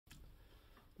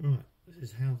Right,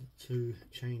 this is how to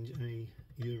change a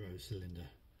Euro cylinder.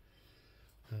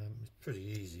 It's pretty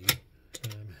easy. I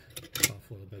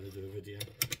thought I'd better do a video.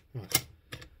 Right,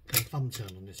 the thumb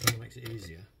turn on this one makes it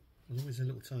easier. As long as there's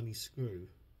a little tiny screw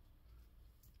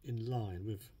in line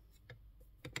with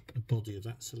the body of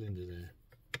that cylinder there.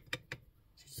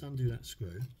 So just undo that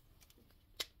screw.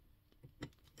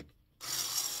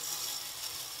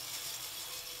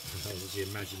 As you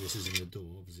imagine, this is in the door,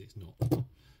 obviously it's not.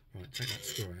 Right, take that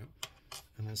screw out,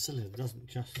 and that cylinder doesn't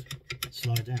just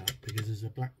slide out because there's a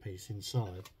black piece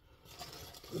inside.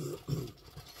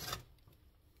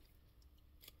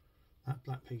 That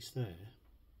black piece there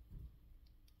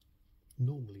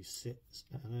normally sits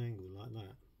at an angle like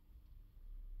that,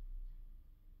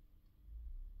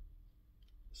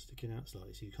 sticking out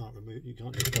slightly, so you can't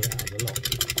just pull it out of the lock.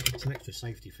 It's an extra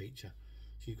safety feature.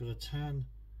 So you've got to turn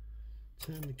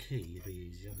the key, it'd be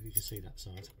easier. You can see that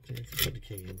side. So if you put the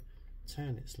key in,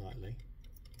 turn it slightly,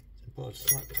 and put a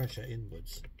slight pressure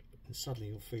inwards, and suddenly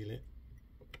you'll feel it,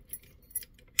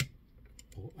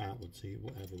 or outwards,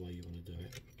 whatever way you want to do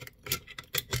it.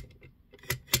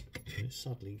 And it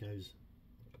suddenly goes,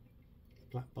 the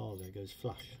black bar there goes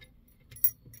flush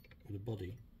with the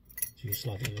body, so you can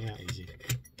slide it in and out easy.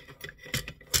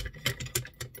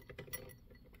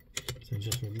 So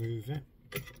just remove it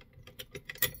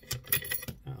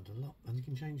out of the lock, and you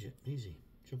can change it, easy,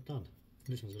 job done.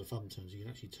 This one's got a thumb turn, so you can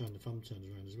actually turn the thumb turns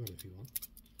around as well if you want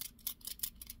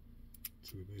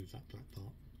to remove that black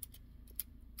part.